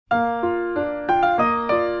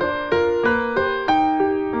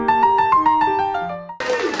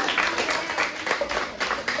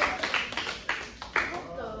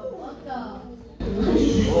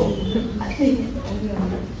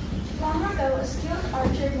a skilled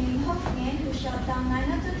archer named Hawkeye who shot down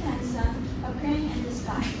 9 of the 10 suns appearing in the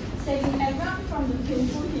sky, saving everyone from the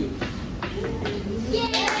painful heat.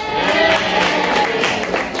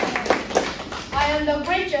 I am the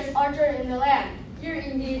greatest archer in the land. You're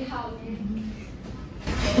indeed Hawkeye.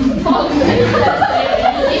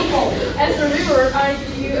 As a reward, I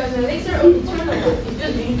give you an elixir of eternal. If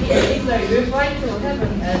you drink the elixir, you'll fly to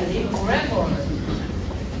heaven and live forever.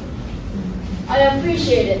 I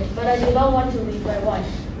appreciate it, but I do not want to leave my wife.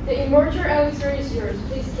 The immortal elixir is yours.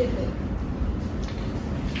 Please keep it.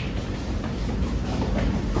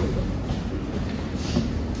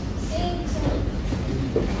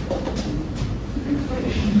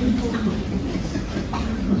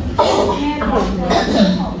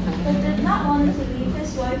 But did not want to leave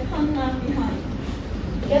his wife hung out behind.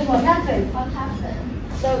 Guess what happened? What happened?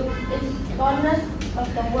 So, it's goddess of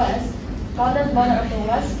the west, goddess mother of the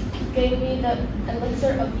west, gave me the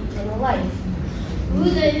elixir of eternal life. Ooh,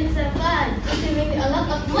 the elixir of God. It will make a lot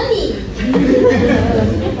of money.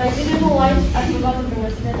 My beautiful wife, I forgot to bring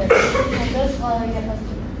us together. And this while I get us to.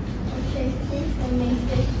 Okay, please and make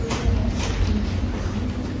it.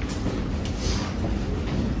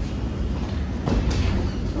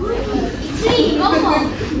 It's me, Momo.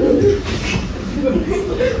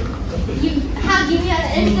 You have given me an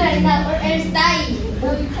elixir and that or else die. No,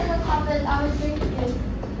 you cannot have it. I was drinking it.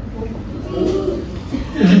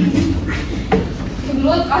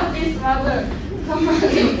 Look at this mother. Come on,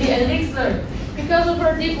 give the elixir. Because of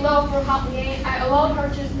her deep love for Hawkeye, I allowed her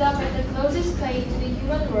to stop at the closest plane to the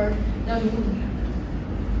human world, the moon.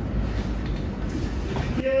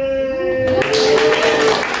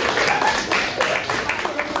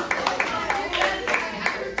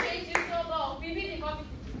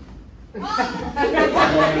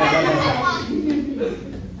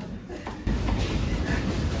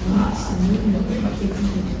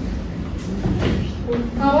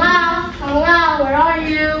 Hello, where are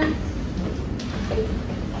you?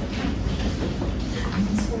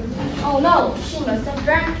 Oh no, she must have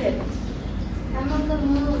drank it. I'm on the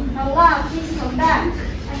moon. Hello, please come back.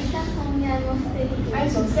 I can't tell me I must stay here. I'm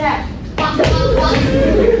so sad.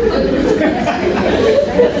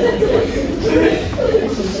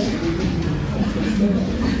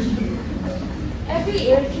 Every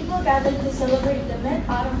year, people gather to celebrate the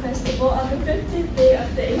Mid-Autumn Festival on the 15th day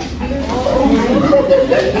of the 8th year. I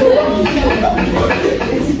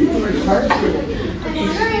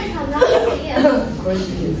wonder if I'm not see us. Of course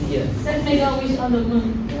you can see us. Let's make a wish on the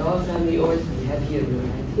moon. May all family always be happy and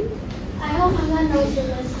united. I hope Mama knows to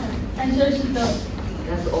listen. And so she does.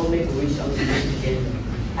 Let's all make a wish on the moon together.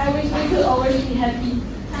 I wish we could always be happy.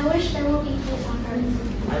 I wish there will be peace on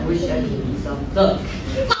earth. I wish I could be some duck.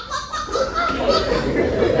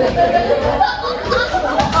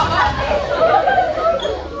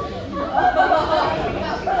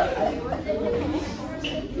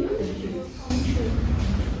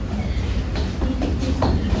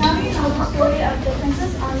 Now you know the story of the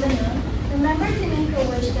princess on the moon. Remember to make a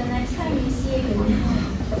wish the next time you see a moon.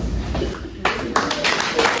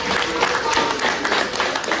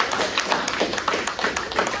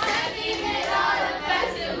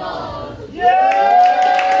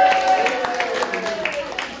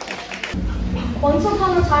 Once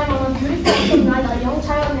upon a time, on a beautiful autumn night, a young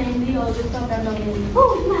child named Leo looked up at the moon.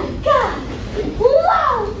 Oh my God!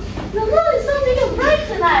 Wow! The moon is so big and bright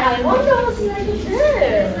tonight. I wonder what's like it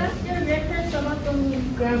there. Ask your grandparents about the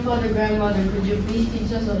moon. Grandfather, grandmother, could you please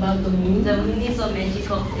teach us about the moon? The moon is a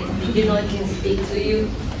magical place. Did you know it can speak to you?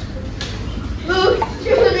 Look,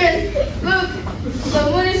 children, look. The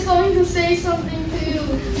moon is going to say something to you.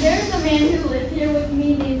 There's a man who lived here with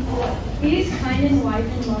me named Leo. He is kind and wise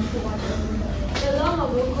and loves to watch over me. The Lama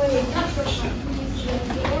Boko is not so sharp. He's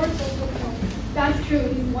gentle or so calm. That's true.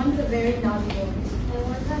 He's once a very naughty boy. And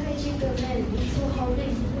one time I took a man, he's so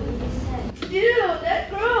holding his head. Ew, that's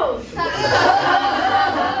gross. Yes,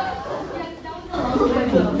 that was a long time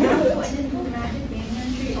ago. When his magic banyan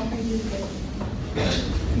tree only used it.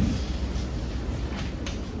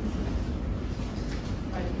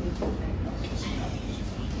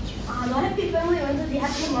 Not happy family went to the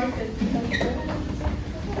happy market.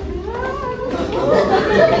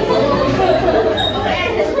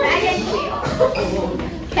 And his banyan tree.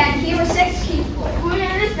 Can he was 6 people. Who in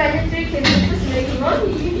this banyan tree can just make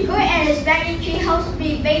money? Go and his banyan tree helps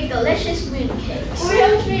me bake delicious mooncakes. Who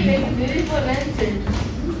helps me make a beautiful lantern?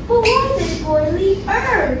 But why did the boy leave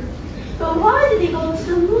Earth? But why did he go to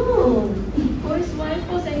the moon? Well, his wife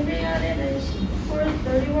was angry at it and she forced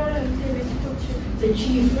 31 until it took you. The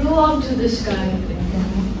tree flew up to the sky,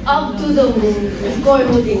 up to the moon. It's going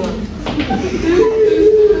holding on.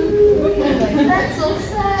 That's so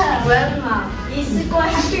sad. Well, Ma, Is Siko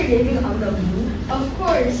happy living on the moon? Of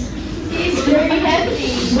course. He's very happy.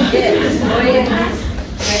 Yes, growing this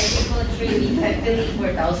magical tree happily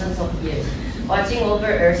for thousands of years, watching over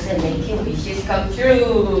Earth and making wishes come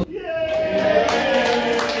true.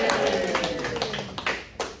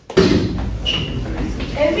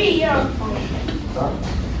 Every year,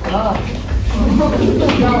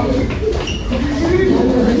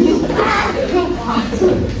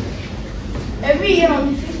 every year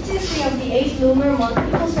on the 15th day of the 8th lunar month,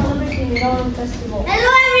 people celebrate the Milan festival.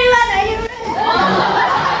 Hello everyone, are you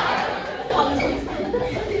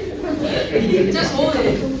ready? Just hold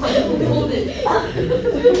it. Hold it.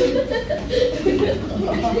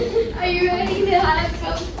 Are you ready to have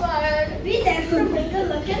some fun? We dance from Bingo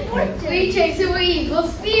looking forward to We chase away evil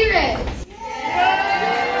spirits.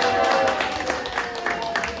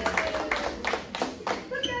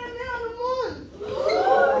 Look at me on the moon.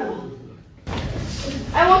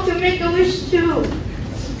 I want to make a wish too.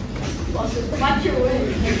 What's your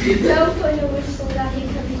wish? Tell for your wish so that he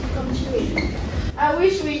can come true. I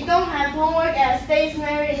wish we don't have homework and stays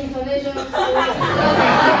married in traditional school.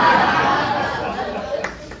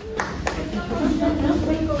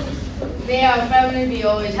 May our family be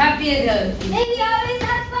always happy and healthy. May we always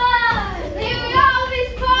have fun. May we always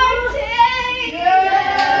party.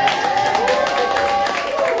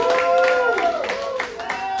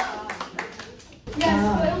 Yes,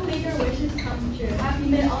 we'll make our wishes come true. Happy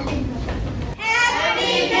Mid-Autumn Festival.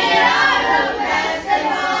 Happy Mid-Autumn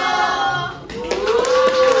Festival.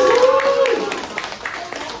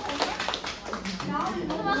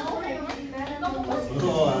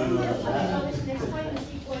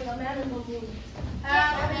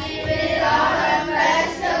 Happy